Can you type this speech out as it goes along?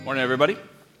Morning, everybody.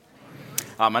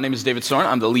 My name is David Soren.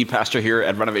 I'm the lead pastor here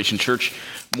at Renovation Church.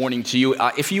 Morning to you.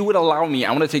 If you would allow me,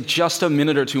 I want to take just a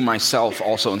minute or two myself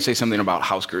also and say something about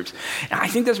house groups. And I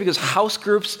think that's because house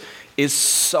groups is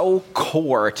so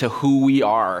core to who we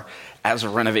are as a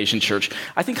Renovation Church.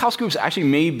 I think house groups actually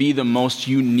may be the most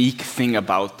unique thing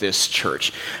about this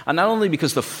church. Not only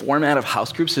because the format of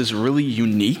house groups is really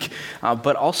unique,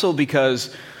 but also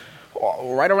because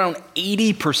right around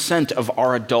 80% of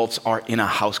our adults are in a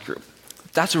house group.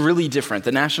 That's really different.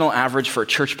 The national average for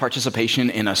church participation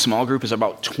in a small group is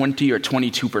about 20 or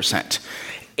 22%.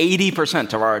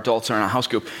 80% of our adults are in a house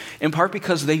group, in part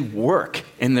because they work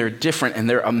and they're different and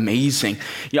they're amazing.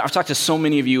 I've talked to so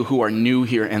many of you who are new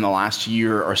here in the last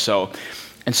year or so,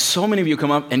 and so many of you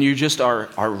come up and you just are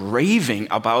raving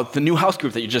about the new house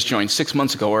group that you just joined 6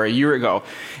 months ago or a year ago.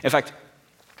 In fact,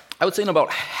 I would say in about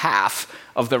half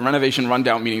of the Renovation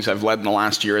Rundown meetings I've led in the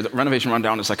last year, the Renovation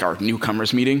Rundown is like our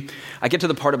newcomers meeting. I get to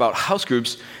the part about house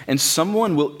groups, and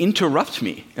someone will interrupt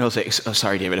me. And they'll say, "Oh,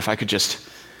 sorry, David, if I could just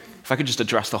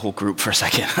address the whole group for a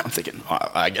second." I'm thinking,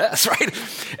 I guess, right?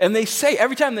 And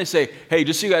every time they say, "Hey,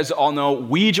 just so you guys all know,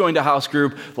 we joined a house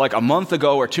group like a month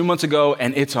ago or 2 months ago,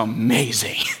 and it's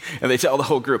amazing." And they tell the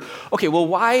whole group. Okay, well,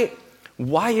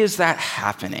 why is that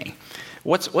happening?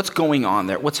 What's going on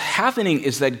there? What's happening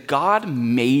is that God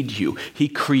made you. He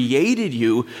created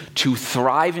you to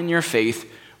thrive in your faith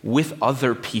with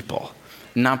other people,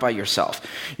 not by yourself.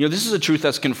 This is a truth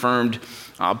that's confirmed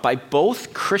by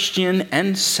both Christian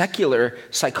and secular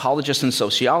psychologists and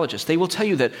sociologists. They will tell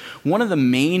you that one of the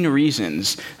main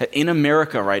reasons that in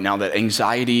America right now that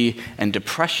anxiety and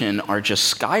depression are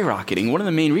just skyrocketing, one of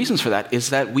the main reasons for that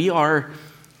is that we are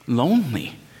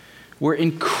lonely. We're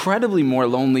incredibly more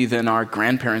lonely than our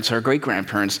grandparents, our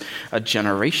great-grandparents, a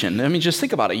generation. I mean, just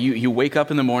think about it. You wake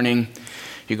up in the morning,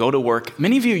 you go to work.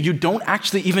 Many of you don't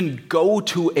actually even go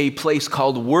to a place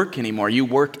called work anymore. You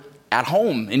work at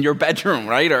home, in your bedroom,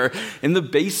 right? Or in the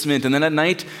basement. And then at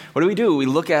night, what do? We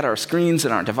look at our screens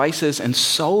and our devices, and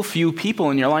so few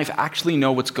people in your life actually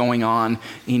know what's going on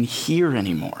in here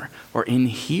anymore, or in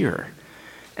here.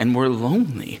 And we're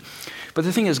lonely. But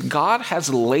the thing is, God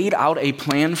has laid out a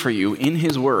plan for you in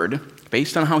His Word,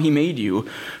 based on how He made you,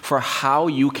 for how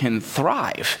you can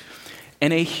thrive.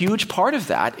 And a huge part of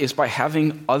that is by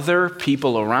having other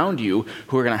people around you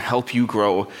who are going to help you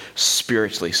grow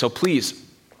spiritually. So please,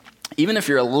 even if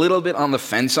you're a little bit on the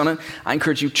fence on it, I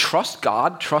encourage you, trust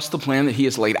God, trust the plan that He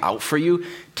has laid out for you.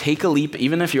 Take a leap,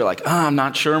 even if you're like, I'm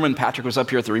not sure when Patrick was up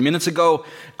here 3 minutes ago.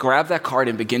 Grab that card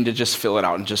and begin to just fill it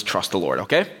out and just trust the Lord,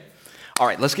 okay? All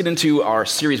right, let's get into our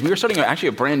series. We are starting actually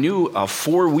a brand new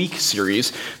 4-week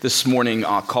series this morning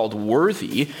called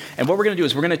Worthy. And what we're going to do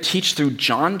is we're going to teach through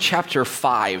John chapter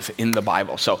 5 in the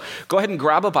Bible. So go ahead and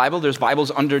grab a Bible. There's Bibles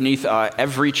underneath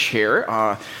every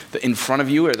chair in front of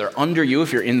you, or they're under you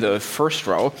if you're in the first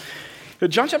row.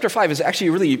 John chapter 5 is actually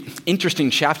a really interesting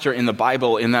chapter in the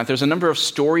Bible in that there's a number of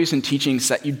stories and teachings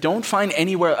that you don't find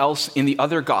anywhere else in the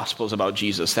other Gospels about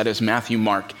Jesus. That is Matthew,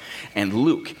 Mark, and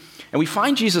Luke. And we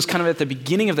find Jesus kind of at the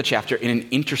beginning of the chapter in an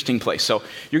interesting place. So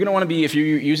you're going to want to be, if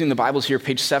you're using the Bibles here,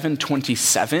 page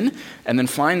 727, and then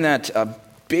find that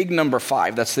big number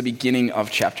 5. That's the beginning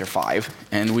of chapter 5,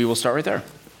 and we will start right there.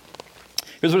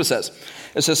 Here's what it says.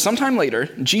 It says, sometime later,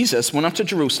 Jesus went up to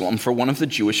Jerusalem for one of the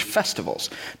Jewish festivals.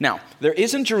 Now, there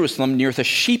is in Jerusalem near the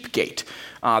Sheep Gate.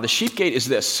 The Sheep Gate is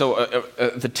this. So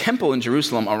the temple in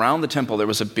Jerusalem, around the temple, there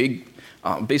was a big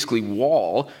basically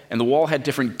wall, and the wall had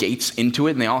different gates into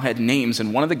it, and they all had names,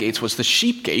 and one of the gates was the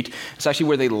Sheep Gate. It's actually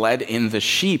where they led in the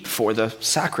sheep for the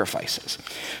sacrifices.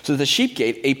 So the Sheep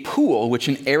Gate, a pool, which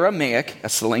in Aramaic,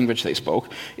 that's the language they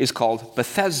spoke, is called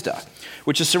Bethesda,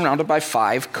 which is surrounded by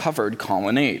 5 covered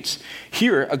colonnades.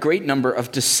 Here, a great number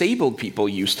of disabled people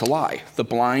used to lie: the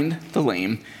blind, the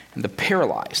lame, and the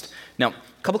paralyzed. Now,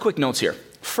 a couple quick notes here.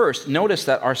 First, notice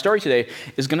that our story today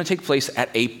is going to take place at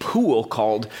a pool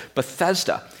called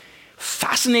Bethesda.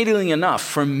 Fascinatingly enough,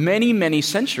 for many, many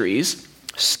centuries,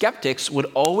 skeptics would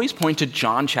always point to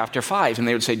John chapter 5, and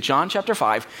they would say John chapter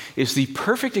 5 is the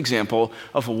perfect example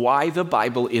of why the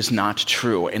Bible is not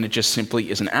true, and it just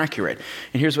simply isn't accurate.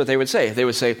 And here's what they would say. They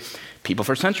would say, people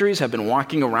for centuries have been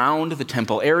walking around the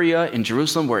temple area in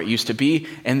Jerusalem where it used to be,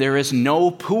 and there is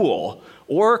no pool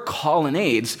or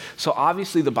colonnades, so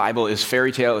obviously the Bible is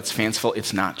fairy tale, it's fanciful,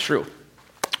 it's not true.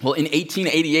 Well, in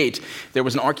 1888, there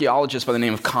was an archaeologist by the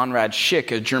name of Konrad Schick,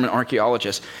 a German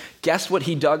archaeologist. Guess what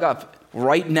he dug up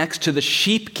right next to the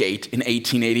Sheep Gate in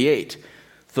 1888?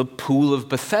 The Pool of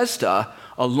Bethesda,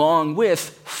 along with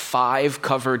 5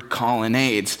 covered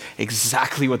colonnades,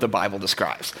 exactly what the Bible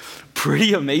describes.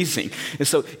 Pretty amazing. And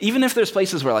so even if there's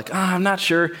places where I'm not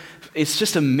sure, it's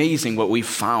just amazing what we've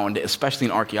found, especially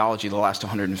in archaeology, the last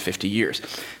 150 years.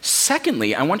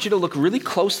 Secondly, I want you to look really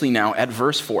closely now at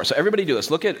verse 4. So everybody do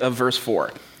this. Look at verse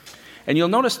 4. And you'll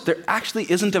notice there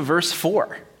actually isn't a verse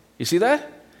 4. You see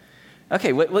that?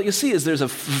 Okay, what you see is there's a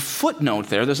footnote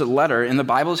there. There's a letter. In the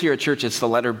Bibles here at church, it's the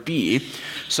letter B.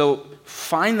 So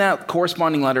find that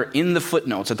corresponding letter in the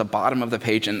footnotes at the bottom of the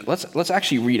page, and let's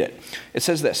actually read it. It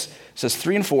says this. It says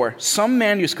 3 and 4, some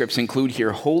manuscripts include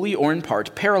here, wholly or in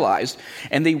part, paralyzed,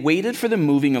 and they waited for the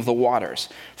moving of the waters.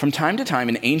 From time to time,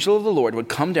 an angel of the Lord would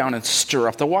come down and stir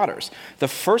up the waters. The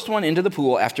first one into the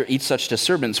pool after each such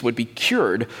disturbance would be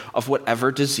cured of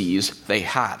whatever disease they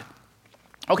had.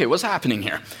 Okay, what's happening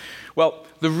here? Well,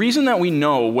 the reason that we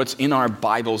know what's in our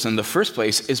Bibles in the first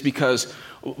place is because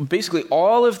basically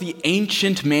all of the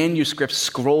ancient manuscript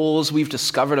scrolls we've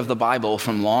discovered of the Bible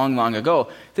from long, long ago,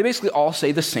 they basically all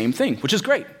say the same thing, which is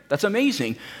great. That's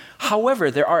amazing. However,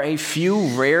 there are a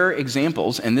few rare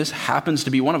examples, and this happens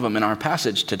to be one of them in our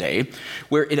passage today,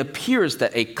 where it appears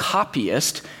that a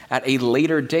copyist at a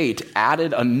later date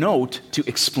added a note to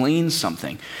explain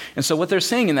something. And so what they're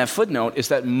saying in that footnote is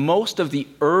that most of the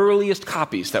earliest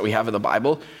copies that we have of the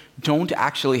Bible don't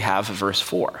actually have verse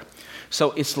 4.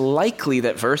 So it's likely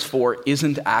that verse 4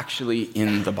 isn't actually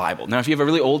in the Bible. Now, if you have a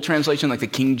really old translation like the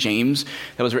King James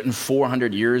that was written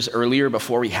 400 years earlier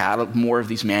before we had more of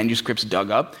these manuscripts dug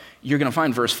up, you're going to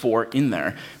find verse 4 in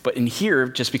there. But in here,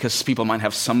 just because people might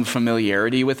have some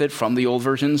familiarity with it from the old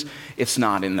versions, it's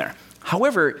not in there.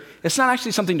 However, it's not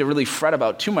actually something to really fret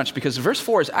about too much because verse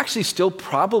 4 is actually still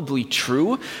probably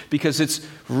true because it's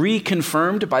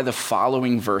reconfirmed by the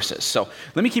following verses. So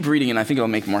let me keep reading and I think it'll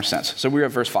make more sense. So we're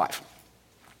at verse 5.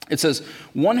 It says,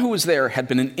 one who was there had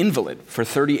been an invalid for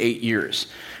 38 years.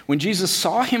 When Jesus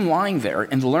saw him lying there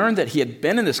and learned that he had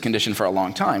been in this condition for a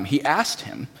long time, he asked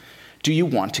him, do you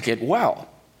want to get well?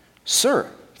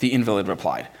 Sir, the invalid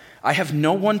replied, I have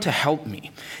no one to help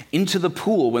me into the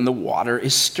pool when the water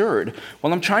is stirred.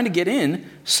 While I'm trying to get in,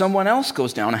 someone else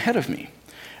goes down ahead of me.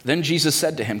 Then Jesus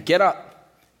said to him, get up,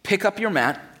 pick up your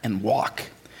mat, and walk.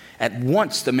 At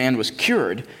once the man was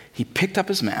cured. He picked up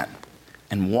his mat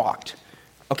and walked.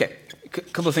 Okay, a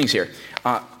couple of things here.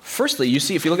 Firstly, you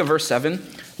see, if you look at verse 7,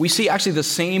 we see actually the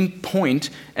same point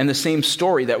and the same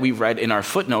story that we read in our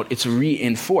footnote. It's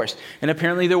reinforced. And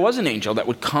apparently there was an angel that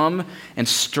would come and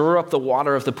stir up the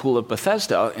water of the pool of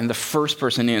Bethesda, and the first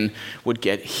person in would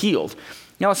get healed.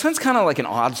 Now, it sounds kind of like an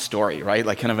odd story, right?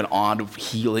 Like kind of an odd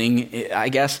healing, I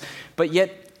guess. But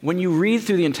yet, when you read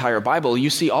through the entire Bible, you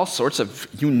see all sorts of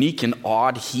unique and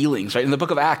odd healings, right? In the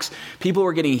book of Acts, people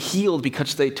were getting healed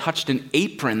because they touched an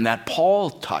apron that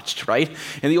Paul touched, right?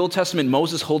 In the Old Testament,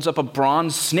 Moses holds up a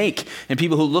bronze snake, and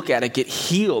people who look at it get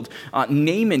healed.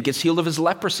 Naaman gets healed of his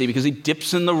leprosy because he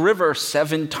dips in the river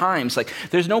 7 times. Like,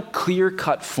 there's no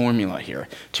clear-cut formula here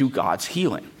to God's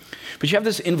healing. But you have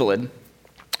this invalid.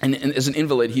 And as an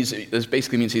invalid, this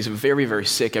basically means he's very, very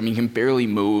sick. I mean, he can barely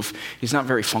move. He's not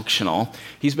very functional.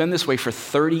 He's been this way for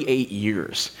 38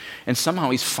 years. And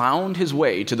somehow he's found his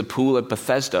way to the pool at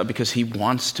Bethesda because he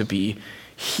wants to be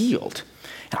healed.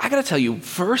 And I got to tell you,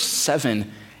 verse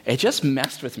 7, it just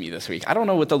messed with me this week. I don't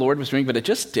know what the Lord was doing, but it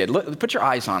just did. Look, put your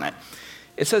eyes on it.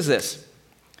 It says this.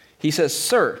 He says,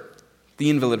 Sir, the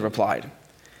invalid replied,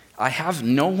 I have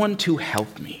no one to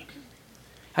help me.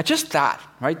 Just that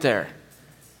right there.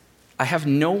 I have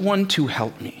no one to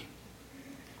help me.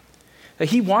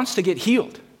 He wants to get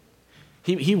healed.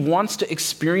 He wants to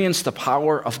experience the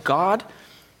power of God.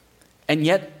 And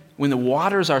yet, when the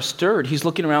waters are stirred, he's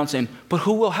looking around saying, but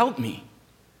who will help me?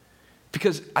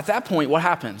 Because at that point, what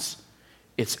happens?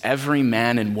 It's every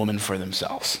man and woman for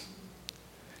themselves.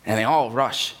 And they all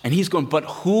rush. And he's going, but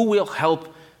who will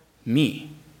help me?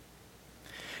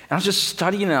 And I was just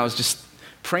studying and I was just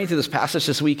praying through this passage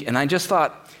this week, and I just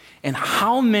thought, and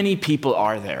how many people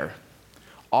are there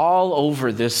all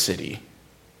over this city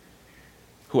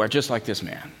who are just like this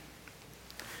man?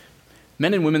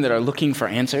 Men and women that are looking for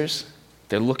answers,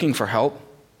 they're looking for help,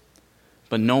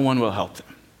 but no one will help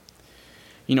them.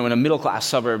 You know, in a middle-class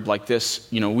suburb like this,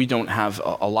 you know, we don't have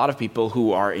a lot of people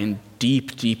who are in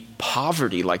deep, deep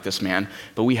poverty like this man,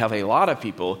 but we have a lot of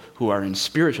people who are in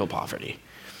spiritual poverty.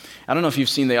 I don't know if you've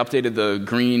seen, they updated the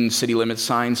green city limits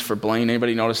signs for Blaine.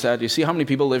 Anybody notice that? Do you see how many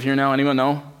people live here now? Anyone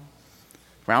know?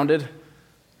 Rounded?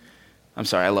 I'm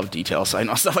sorry, I love details. I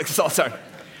know stuff like this all the time.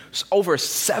 So over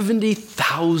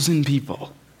 70,000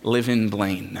 people live in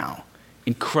Blaine now.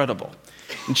 Incredible.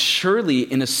 And surely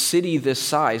in a city this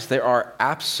size, there are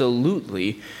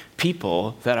absolutely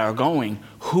people that are going,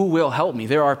 who will help me?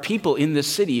 There are people in this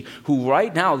city who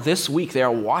right now, this week, they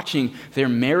are watching their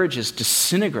marriages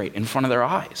disintegrate in front of their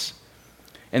eyes.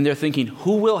 And they're thinking,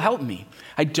 who will help me?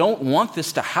 I don't want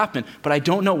this to happen, but I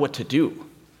don't know what to do.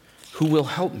 Who will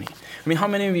help me? I mean, how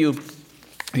many of you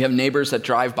have neighbors that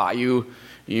drive by you?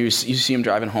 You see them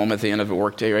driving home at the end of a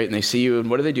workday, right? And they see you, and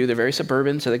what do? They're very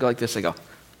suburban, so they go like this, they go,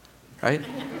 right?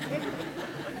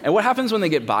 And what happens when they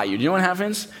get by you? Do you know what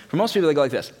happens? For most people, they go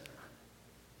like this.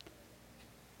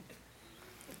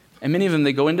 And many of them,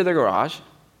 they go into their garage,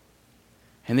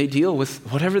 and they deal with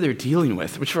whatever they're dealing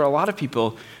with, which for a lot of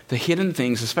people, the hidden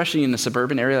things, especially in a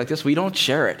suburban area like this, we don't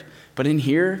share it. But in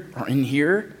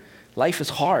here, life is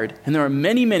hard. And there are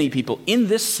many, many people in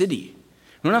this city,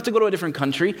 we don't have to go to a different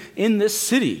country, in this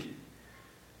city,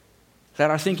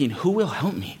 that are thinking, who will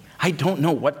help me? I don't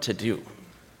know what to do.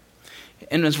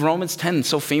 And as Romans 10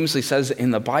 so famously says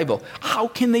in the Bible, how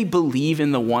can they believe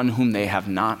in the one whom they have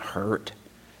not heard?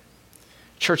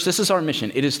 Church, this is our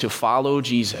mission. It is to follow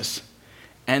Jesus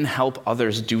and help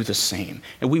others do the same.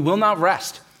 And we will not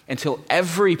rest until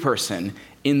every person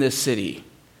in this city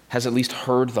has at least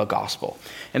heard the gospel.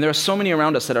 And there are so many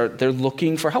around us that they're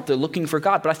looking for help. They're looking for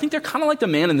God. But I think they're kind of like the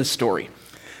man in this story.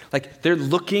 Like they're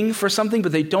looking for something,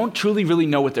 but they don't truly really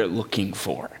know what they're looking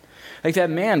for. Like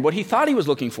that man, what he thought he was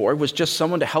looking for was just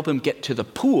someone to help him get to the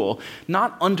pool,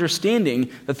 not understanding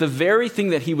that the very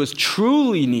thing that he was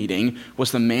truly needing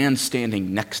was the man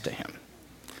standing next to him.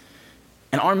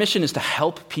 And our mission is to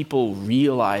help people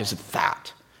realize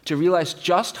that, to realize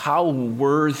just how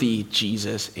worthy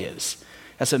Jesus is.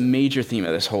 That's a major theme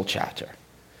of this whole chapter.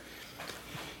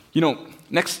 You know,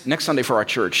 next Sunday for our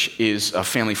church is a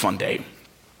family fun day.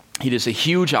 It is a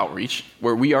huge outreach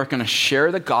where we are going to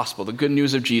share the gospel, the good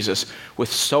news of Jesus,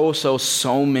 with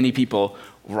so many people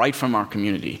right from our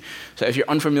community. So if you're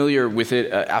unfamiliar with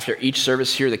it, after each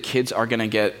service here, the kids are going to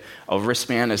get a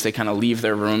wristband as they kind of leave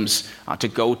their rooms to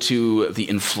go to the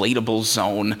inflatable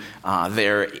zone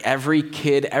there. Every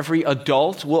kid, every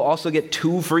adult will also get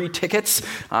 2 free tickets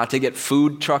to get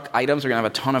food truck items. We're going to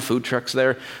have a ton of food trucks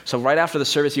there. So right after the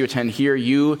service you attend here,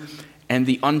 you and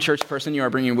the unchurched person you are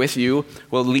bringing with you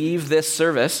will leave this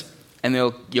service, and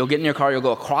you'll get in your car, you'll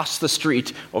go across the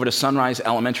street over to Sunrise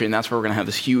Elementary, and that's where we're going to have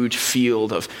this huge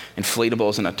field of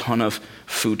inflatables and a ton of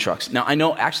food trucks. Now, I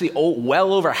know actually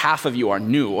well over half of you are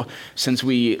new since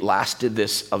we last did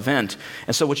this event.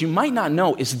 And so what you might not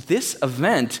know is this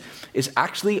event is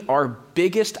actually our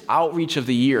biggest outreach of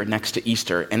the year next to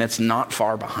Easter, and it's not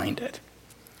far behind it.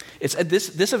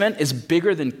 This event is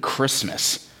bigger than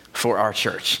Christmas for our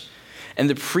church. And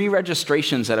the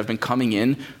pre-registrations that have been coming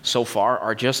in so far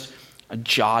are just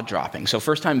jaw-dropping. So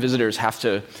first-time visitors have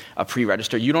to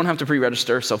pre-register. You don't have to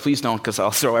pre-register, so please don't, because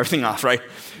I'll throw everything off, right?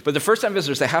 But the first-time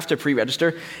visitors, they have to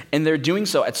pre-register, and they're doing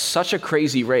so at such a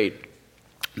crazy rate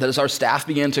that as our staff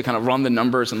began to kind of run the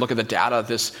numbers and look at the data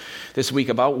this week,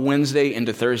 about Wednesday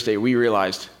into Thursday, we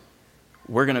realized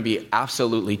we're going to be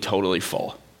absolutely, totally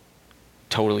full.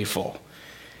 Totally full.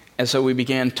 And so we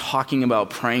began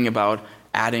praying about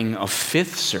adding a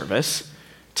 5th service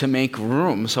to make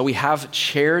room. So we have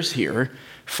chairs here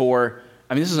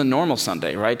this is a normal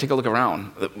Sunday, right? Take a look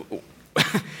around.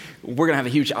 We're going to have a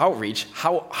huge outreach.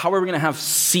 How are we going to have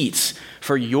seats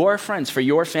for your friends, for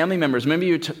your family members?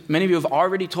 Many of you have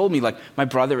already told me, like, my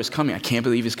brother is coming. I can't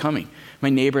believe he's coming. My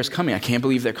neighbor is coming. I can't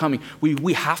believe they're coming.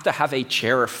 We have to have a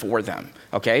chair for them,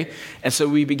 okay? And so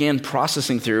we began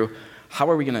processing through, how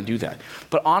are we going to do that?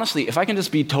 But honestly, if I can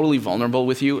just be totally vulnerable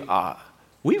with you,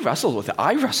 we wrestled with it.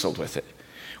 I wrestled with it.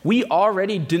 We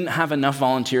already didn't have enough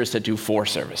volunteers to do 4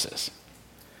 services.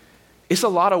 It's a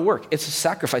lot of work. It's a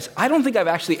sacrifice. I don't think I've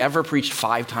actually ever preached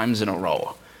 5 times in a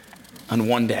row on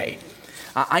one day.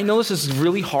 I know this is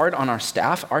really hard on our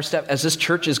staff. Our staff, as this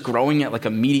church is growing at like a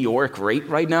meteoric rate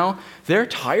right now, they're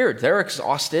tired. They're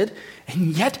exhausted.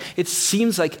 And yet it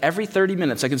seems like every 30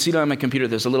 minutes, I can see it on my computer,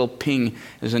 there's a little ping.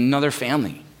 There's another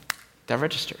family that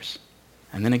registers.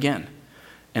 And then again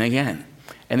and again.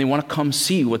 And they want to come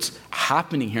see what's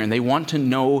happening here, and they want to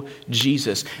know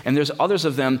Jesus. And there's others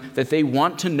of them that they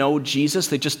want to know Jesus,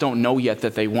 they just don't know yet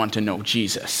that they want to know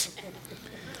Jesus.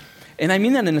 And I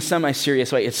mean that in a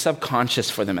semi-serious way. It's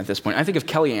subconscious for them at this point. I think of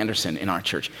Kelly Anderson in our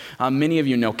church. Many of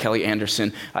you know Kelly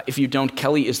Anderson. If you don't,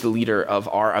 Kelly is the leader of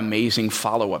our amazing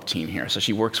follow-up team here. So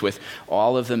she works with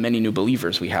all of the many new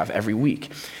believers we have every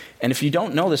week. And if you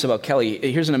don't know this about Kelly,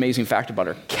 here's an amazing fact about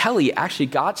her. Kelly actually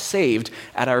got saved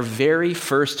at our very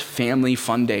first Family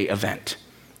Fun Day event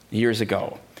years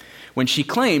ago, when she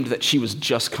claimed that she was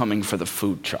just coming for the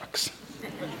food trucks.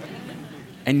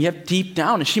 And yet deep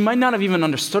down, and she might not have even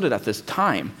understood it at this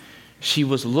time, she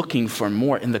was looking for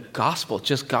more, and the gospel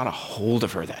just got a hold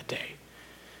of her that day.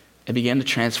 It began to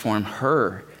transform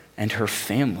her and her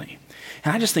family.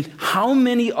 And I just think, how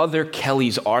many other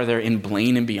Kellys are there in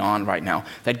Blaine and beyond right now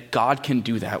that God can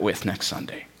do that with next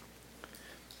Sunday?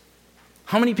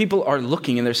 How many people are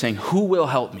looking and they're saying, who will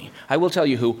help me? I will tell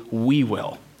you who, we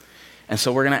will. And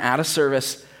so we're going to add a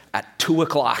service at 2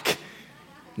 o'clock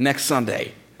next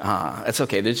Sunday. That's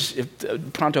okay.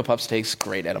 Pronto Pups takes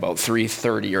great at about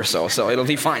 3:30 or so it'll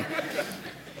be fine.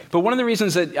 But one of the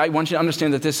reasons that I want you to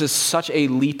understand that this is such a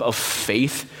leap of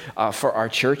faith for our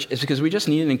church is because we just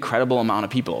need an incredible amount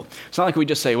of people. It's not like we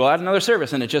just say, well, add another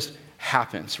service, and it just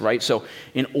happens, right? So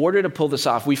in order to pull this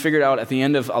off, we figured out at the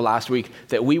end of last week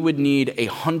that we would need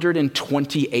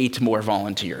 128 more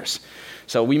volunteers.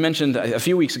 So we mentioned a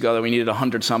few weeks ago that we needed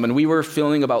 100 some, and we were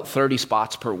filling about 30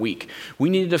 spots per week. We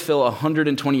needed to fill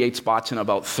 128 spots in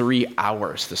about 3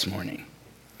 hours this morning.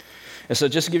 And so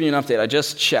just to give you an update, I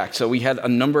just checked. So we had a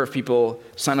number of people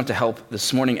sign up to help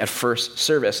this morning at first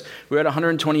service. We were at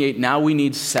 128. Now we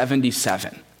need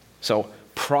 77. So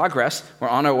progress. We're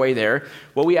on our way there.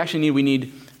 What we actually we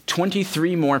need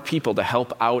 23 more people to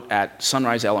help out at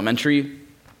Sunrise Elementary.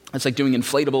 It's like doing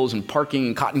inflatables and parking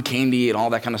and cotton candy and all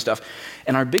that kind of stuff.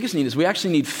 And our biggest need is we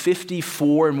actually need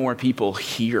 54 more people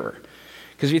here.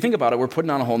 Because if you think about it, we're putting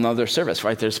on a whole nother service,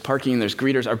 right? There's parking, there's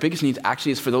greeters. Our biggest need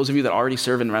actually is for those of you that already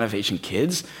serve in Renovation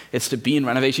Kids. It's to be in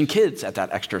Renovation Kids at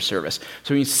that extra service.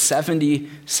 So we need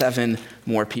 77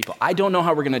 more people. I don't know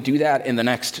how we're going to do that in the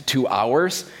next 2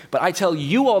 hours, but I tell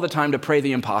you all the time to pray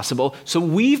the impossible. So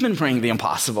we've been praying the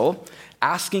impossible,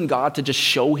 asking God to just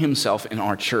show himself in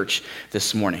our church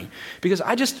this morning. Because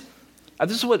this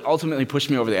is what ultimately pushed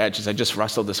me over the edge as I just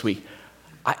wrestled this week.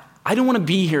 I don't want to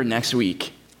be here next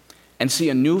week and see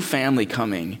a new family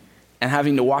coming and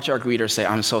having to watch our greeters say,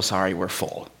 I'm so sorry, we're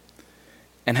full.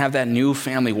 And have that new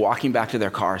family walking back to their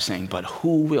car saying, but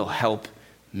who will help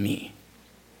me?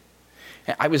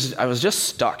 And I was just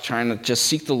stuck trying to just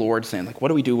seek the Lord, saying, like, what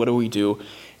do we do? What do we do?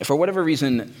 And for whatever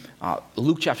reason,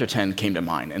 Luke chapter 10 came to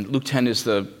mind. And Luke 10 is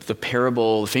the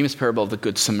famous parable of the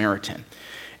Good Samaritan.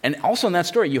 And also in that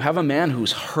story, you have a man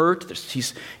who's hurt.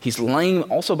 He's laying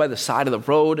also by the side of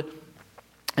the road.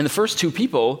 And the first two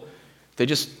people,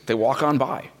 they walk on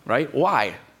by, right?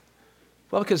 Why?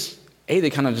 Well, because they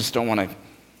kind of just don't want to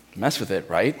mess with it,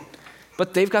 right?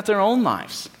 But they've got their own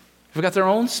lives. They've got their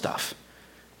own stuff.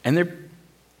 And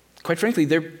quite frankly,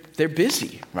 they're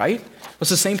busy, right? It's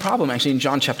the same problem actually in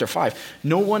John chapter 5.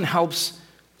 No one helps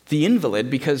the invalid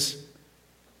because,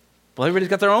 well, everybody's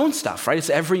got their own stuff, right? It's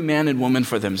every man and woman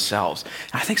for themselves.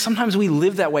 And I think sometimes we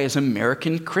live that way as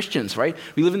American Christians, right?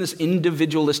 We live in this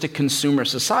individualistic consumer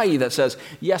society that says,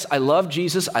 yes, I love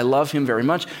Jesus, I love him very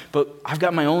much, but I've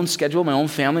got my own schedule, my own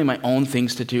family, my own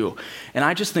things to do. And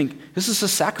I just think this is a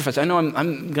sacrifice. I know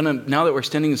I'm going to, now that we're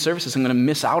extending the services, I'm going to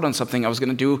miss out on something I was going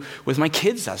to do with my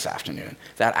kids that afternoon.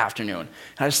 And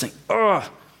I just think, ugh.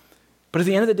 But at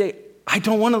the end of the day, I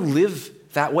don't want to live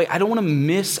that way. I don't want to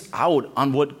miss out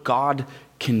on what God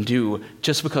can do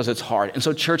just because it's hard. And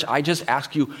so, church, I just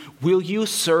ask you, will you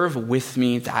serve with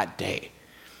me that day?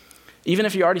 Even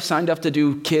if you already signed up to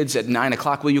do kids at 9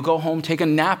 o'clock, will you go home, take a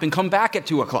nap, and come back at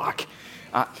 2 o'clock?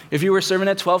 If you were serving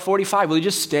at 12:45, will you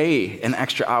just stay an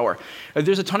extra hour?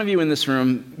 There's a ton of you in this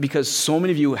room because so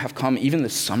many of you have come even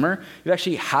this summer. You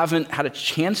actually haven't had a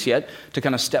chance yet to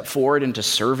kind of step forward into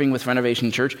serving with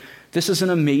Renovation Church. This is an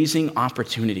amazing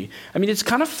opportunity. I mean, it's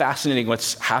kind of fascinating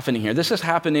what's happening here. This is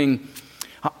happening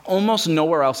almost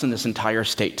nowhere else in this entire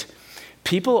state.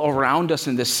 People around us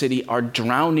in this city are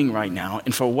drowning right now,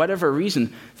 and for whatever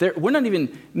reason, we're not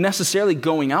even necessarily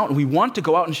going out, and we want to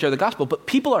go out and share the gospel, but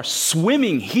people are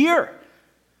swimming here.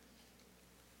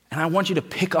 And I want you to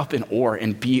pick up an oar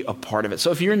and be a part of it. So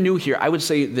if you're new here, I would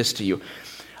say this to you.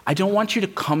 I don't want you to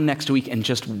come next week and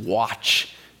just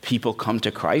watch people come to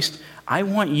Christ. I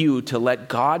want you to let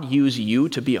God use you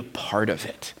to be a part of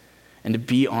it and to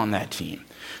be on that team.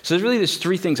 So there's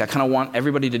three things I kind of want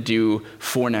everybody to do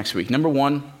for next week. Number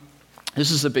one,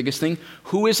 this is the biggest thing.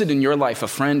 Who is it in your life, a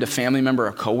friend, a family member,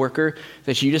 a coworker,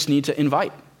 that you just need to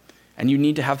invite? And you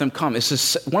need to have them come. This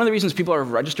is one of the reasons people are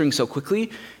registering so quickly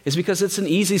is because it's an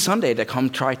easy Sunday to come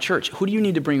try church. Who do you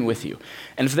need to bring with you?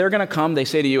 And if they're going to come, they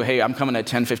say to you, hey, I'm coming at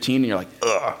 10:15, and you're like,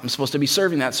 ugh, I'm supposed to be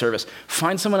serving that service.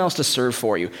 Find someone else to serve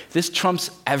for you.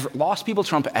 Lost people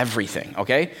trump everything,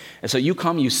 okay? And so you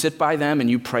come, you sit by them, and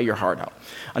you pray your heart out.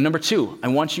 Number two, I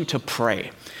want you to pray.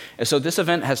 And so this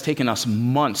event has taken us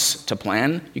months to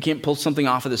plan. You can't pull something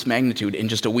off of this magnitude in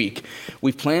just a week.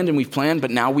 We've planned, but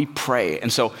now we pray.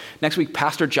 And so next next week,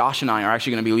 Pastor Josh and I are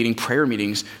actually going to be leading prayer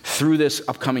meetings through this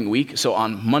upcoming week. So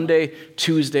on Monday,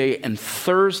 Tuesday, and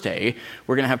Thursday,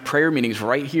 we're going to have prayer meetings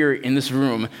right here in this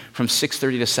room from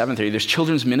 6:30 to 7:30. There's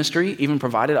children's ministry even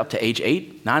provided up to age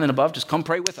 8, 9 and above. Just come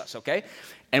pray with us, okay?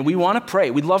 And we want to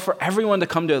pray. We'd love for everyone to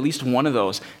come to at least one of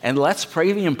those. And let's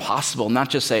pray the impossible, not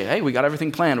just say, hey, we got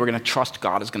everything planned. We're going to trust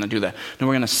God is going to do that. No,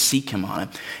 we're going to seek him on it.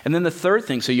 And then the third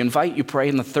thing, so you invite, you pray.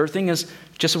 And the third thing is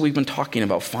just what we've been talking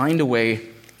about. Find a way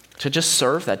to just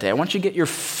serve that day. I want you to get your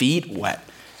feet wet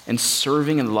in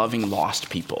serving and loving lost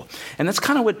people. And that's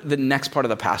kind of what the next part of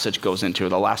the passage goes into,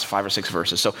 the last 5 or 6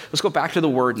 verses. So let's go back to the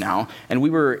word now. And we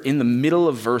were in the middle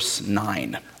of verse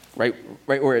 9, right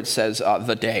where it says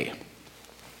the day.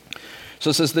 So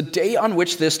it says, the day on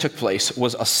which this took place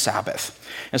was a Sabbath.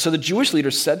 And so the Jewish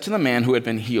leaders said to the man who had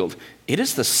been healed, it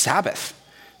is the Sabbath.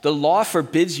 The law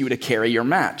forbids you to carry your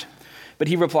mat. But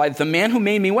he replied, the man who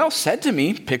made me well said to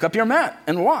me, pick up your mat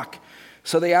and walk.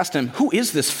 So they asked him, who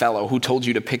is this fellow who told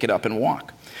you to pick it up and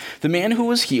walk? The man who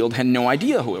was healed had no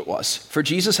idea who it was, for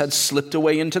Jesus had slipped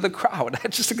away into the crowd. I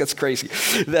just think that's crazy.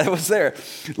 That was there.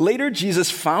 Later,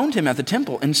 Jesus found him at the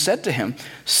temple and said to him,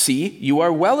 see, you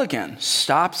are well again.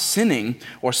 Stop sinning,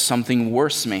 or something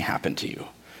worse may happen to you.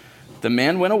 The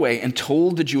man went away and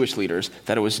told the Jewish leaders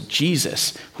that it was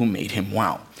Jesus who made him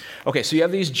well. Okay, so you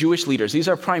have these Jewish leaders. These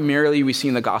are primarily, we see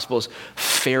in the Gospels,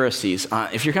 Pharisees.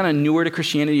 If you're kind of newer to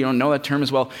Christianity, you don't know that term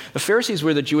as well. The Pharisees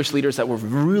were the Jewish leaders that were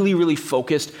really, really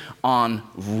focused on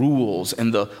rules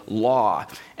and the law.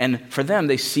 And for them,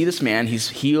 they see this man, he's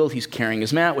healed, he's carrying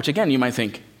his mat, which again, you might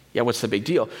think, yeah, what's the big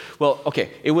deal? Well, okay,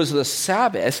 it was the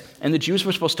Sabbath, and the Jews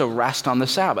were supposed to rest on the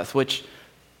Sabbath, which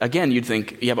again, you'd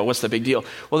think, yeah, but what's the big deal?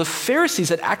 Well, the Pharisees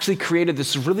had actually created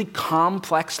this really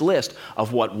complex list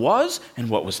of what was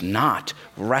and what was not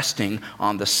resting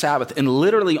on the Sabbath. And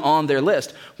literally on their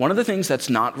list, one of the things that's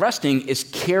not resting is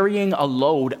carrying a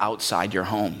load outside your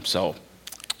home. So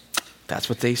that's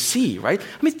what they see, right?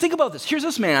 I mean, think about this. Here's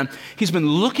this man. He's been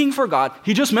looking for God.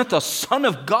 He just met the Son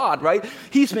of God, right?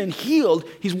 He's been healed.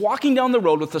 He's walking down the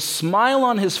road with a smile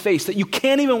on his face that you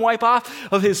can't even wipe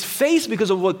off of his face because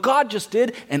of what God just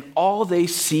did, and all they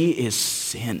see is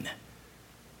sin.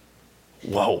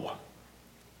 Whoa.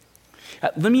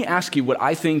 Let me ask you what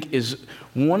I think is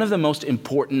one of the most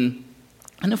important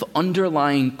kind of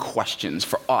underlying questions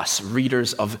for us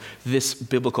readers of this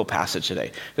biblical passage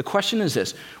today. The question is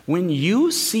this: when you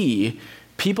see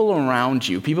people around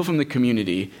you, people from the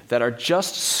community that are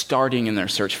just starting in their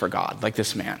search for God, like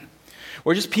this man,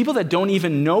 or just people that don't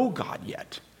even know God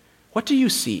yet, what do you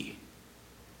see?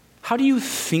 How do you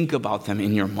think about them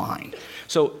in your mind?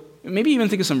 So maybe even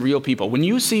think of some real people. When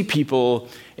you see people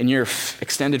in your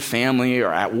extended family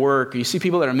or at work, you see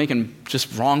people that are making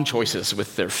just wrong choices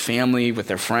with their family, with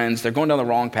their friends, they're going down the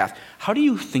wrong path. How do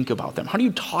you think about them? How do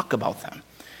you talk about them?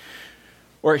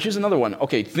 Or here's another one.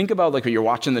 Okay, think about like you're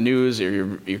watching the news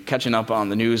or you're catching up on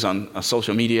the news on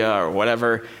social media or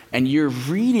whatever, and you're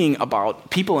reading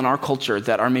about people in our culture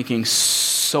that are making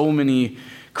so many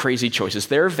crazy choices.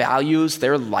 Their values,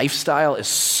 their lifestyle is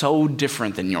so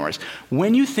different than yours.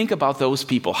 When you think about those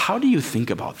people, how do you think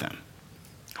about them?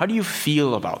 How do you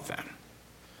feel about them?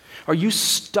 Are you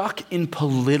stuck in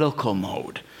political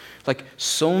mode, like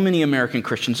so many American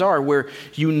Christians are, where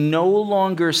you no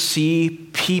longer see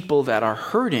people that are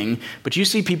hurting, but you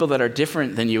see people that are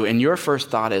different than you, and your first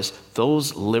thought is,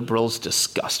 those liberals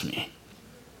disgust me?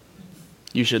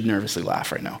 You should nervously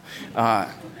laugh right now.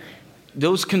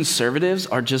 Those conservatives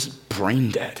are just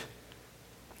brain dead.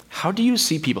 How do you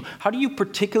see people? How do you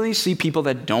particularly see people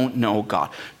that don't know God?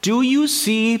 Do you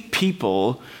see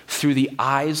people through the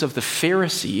eyes of the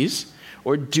Pharisees,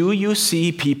 or do you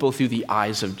see people through the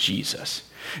eyes of Jesus?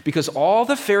 Because all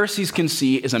the Pharisees can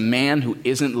see is a man who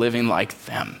isn't living like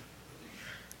them.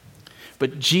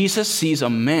 But Jesus sees a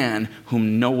man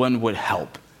whom no one would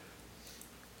help,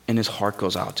 and his heart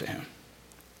goes out to him.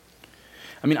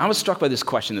 I mean, I was struck by this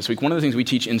question this week. One of the things we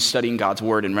teach in studying God's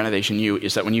Word in Renovation U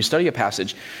is that when you study a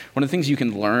passage, one of the things you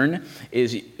can learn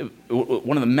is,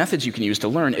 one of the methods you can use to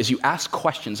learn is you ask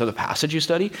questions of the passage you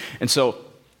study. And so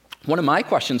one of my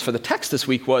questions for the text this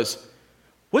week was,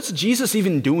 what's Jesus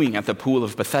even doing at the pool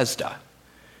of Bethesda?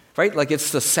 Right? Like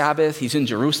it's the Sabbath, he's in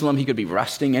Jerusalem, he could be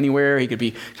resting anywhere, he could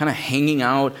be kind of hanging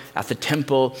out at the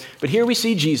temple. But here we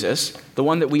see Jesus, the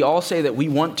one that we all say that we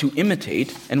want to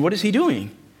imitate, and what is he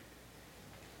doing?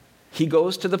 He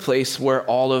goes to the place where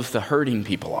all of the hurting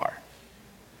people are,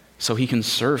 so he can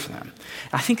serve them.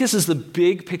 I think this is the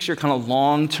big picture, kind of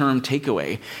long-term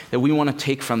takeaway that we want to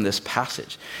take from this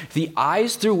passage. The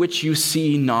eyes through which you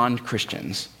see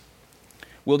non-Christians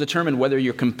will determine whether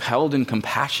you're compelled in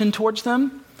compassion towards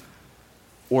them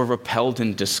or repelled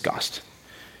in disgust.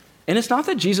 And it's not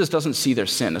that Jesus doesn't see their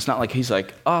sin. It's not like he's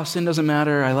like, oh, sin doesn't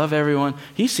matter. I love everyone.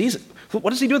 He sees it.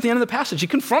 What does he do at the end of the passage? He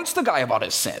confronts the guy about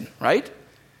his sin, right?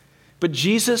 But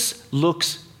Jesus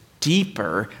looks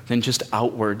deeper than just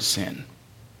outward sin.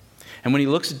 And when he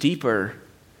looks deeper,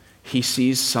 he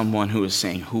sees someone who is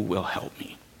saying, who will help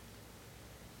me?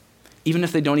 Even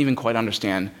if they don't even quite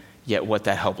understand yet what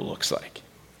that help looks like.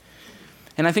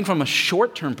 And I think from a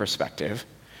short-term perspective,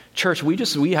 church,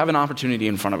 we have an opportunity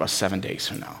in front of us 7 days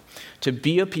from now to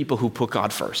be a people who put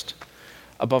God first,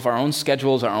 above our own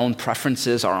schedules, our own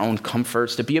preferences, our own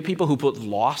comforts, to be a people who put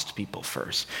lost people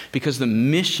first, because the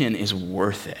mission is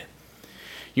worth it.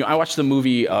 You know, I watched the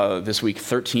movie this week,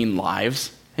 13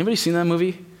 Lives. Anybody seen that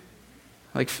movie?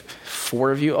 Like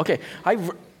 4 of you? Okay, I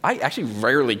actually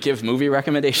rarely give movie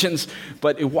recommendations,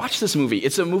 but watch this movie.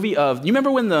 It's a movie of, you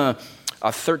remember when the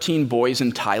 13 boys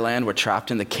in Thailand were trapped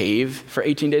in the cave for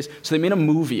 18 days? So they made a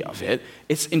movie of it.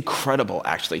 It's incredible,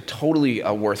 actually, totally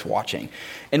worth watching.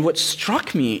 And what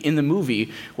struck me in the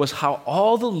movie was how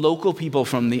all the local people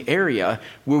from the area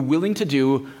were willing to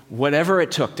do whatever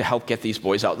it took to help get these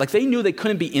boys out. Like, they knew they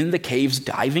couldn't be in the caves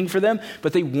diving for them,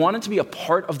 but they wanted to be a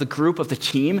part of the group, of the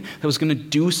team that was going to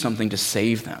do something to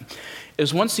save them.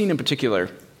 There's one scene in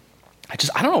particular,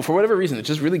 I don't know, for whatever reason, it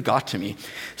just really got to me.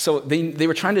 So they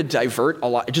were trying to divert a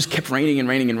lot. It just kept raining and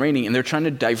raining and raining, and they're trying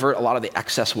to divert a lot of the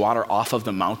excess water off of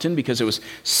the mountain because it was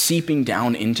seeping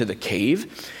down into the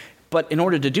cave. But in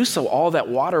order to do so, all that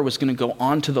water was going to go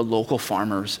onto the local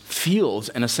farmers' fields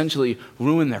and essentially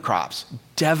ruin their crops,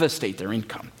 devastate their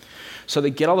income. So they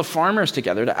get all the farmers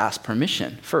together to ask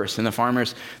permission first. And the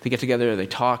farmers, they get together, they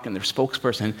talk, and their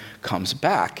spokesperson comes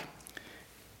back.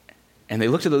 And they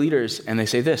look to the leaders and they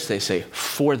say this, they say,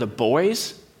 for the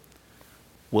boys,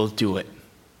 we'll do it.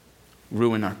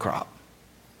 Ruin our crop.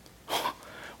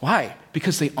 Why?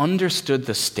 Because they understood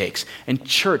the stakes. And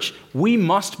church, we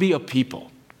must be a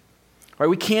people. Right?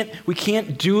 We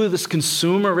can't do this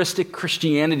consumeristic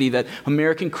Christianity that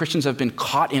American Christians have been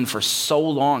caught in for so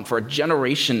long, for a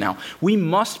generation now. We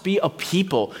must be a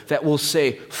people that will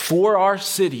say, for our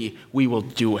city, we will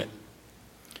do it.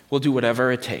 We'll do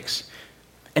whatever it takes.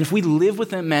 And if we live with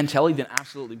that mentality, then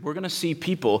absolutely, we're going to see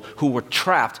people who were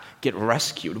trapped get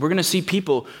rescued. We're going to see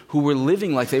people who were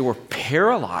living like they were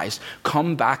paralyzed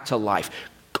come back to life.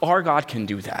 Our God can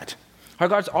do that. Our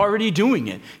God's already doing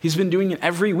it. He's been doing it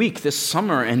every week this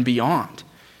summer and beyond.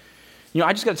 You know,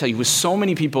 I just got to tell you, with so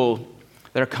many people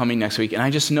that are coming next week, and I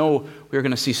just know we're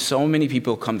going to see so many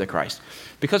people come to Christ.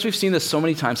 Because we've seen this so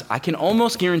many times, I can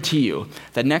almost guarantee you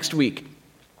that next week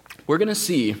we're going to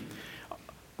see,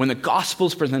 when the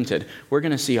gospel's presented, we're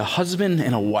going to see a husband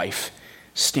and a wife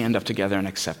stand up together and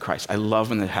accept Christ. I love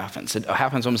when that happens. It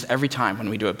happens almost every time when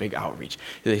we do a big outreach.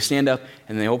 They stand up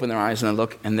and they open their eyes and they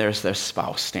look, and there's their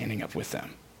spouse standing up with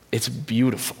them. It's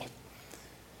beautiful.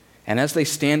 And as they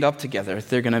stand up together,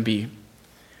 they're going to be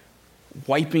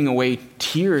wiping away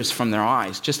tears from their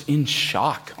eyes, just in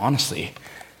shock, honestly,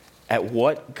 at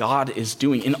what God is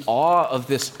doing, in awe of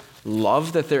this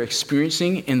love that they're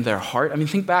experiencing in their heart. I mean,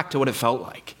 think back to what it felt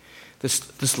like.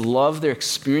 This love they're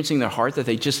experiencing in their heart that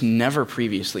they just never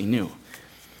previously knew.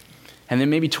 And then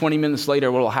maybe 20 minutes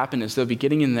later, what will happen is they'll be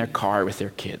getting in their car with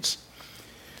their kids.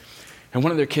 And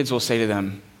one of their kids will say to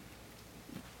them,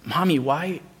 Mommy,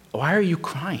 why are you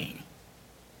crying?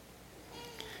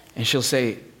 And she'll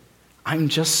say, I'm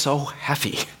just so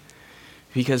happy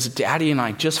because Daddy and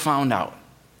I just found out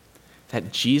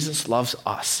that Jesus loves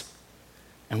us.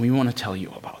 And we want to tell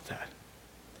you about that.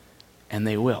 And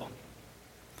they will.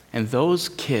 And those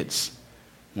kids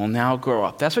will now grow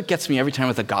up. That's what gets me every time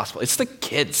with the gospel. It's the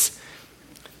kids.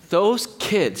 Those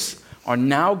kids are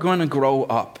now going to grow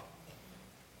up.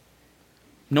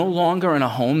 No longer in a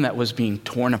home that was being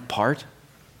torn apart,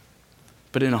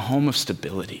 but in a home of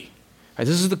stability. Right?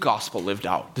 This is the gospel lived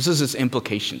out. This is its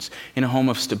implications. In a home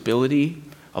of stability,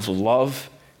 of love,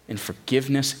 and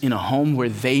forgiveness, in a home where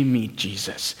they meet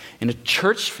Jesus, in a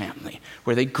church family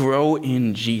where they grow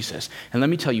in Jesus. And let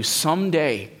me tell you,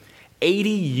 someday, 80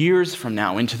 years from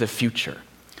now into the future,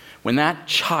 when that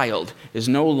child is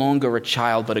no longer a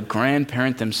child but a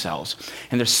grandparent themselves,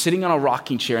 and they're sitting on a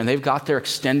rocking chair and they've got their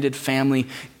extended family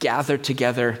gathered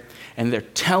together, and they're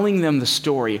telling them the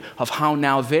story of how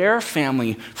now their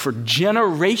family for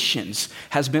generations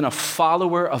has been a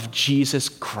follower of Jesus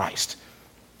Christ.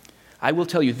 I will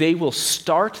tell you, they will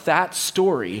start that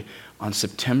story on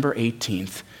September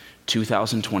 18th,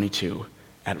 2022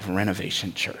 at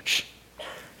Renovation Church.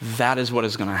 That is what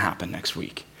is going to happen next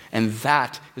week. And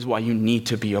that is why you need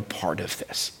to be a part of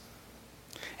this.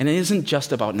 And it isn't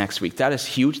just about next week. That is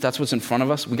huge. That's what's in front of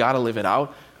us. We got to live it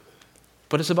out.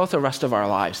 but it's about the rest of our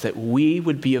lives, that we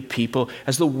would be a people,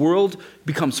 as the world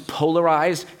becomes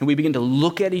polarized and we begin to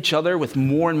look at each other with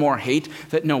more and more hate,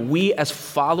 that no, we as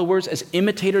followers, as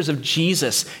imitators of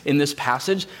Jesus in this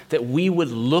passage, that we would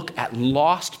look at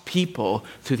lost people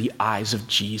through the eyes of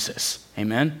Jesus.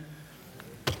 Amen?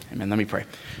 Amen. Let me pray.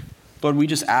 Lord, we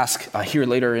just ask here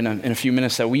later in a few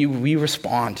minutes that we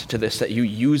respond to this, that you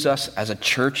use us as a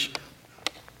church,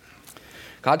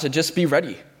 God, to just be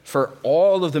ready for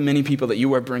all of the many people that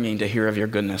you are bringing to hear of your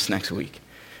goodness next week.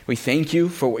 We thank you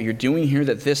for what you're doing here,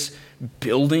 that this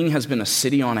building has been a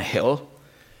city on a hill.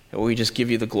 And we just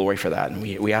give you the glory for that. And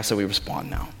we ask that we respond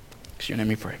now. In your name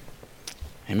we pray.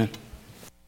 Amen.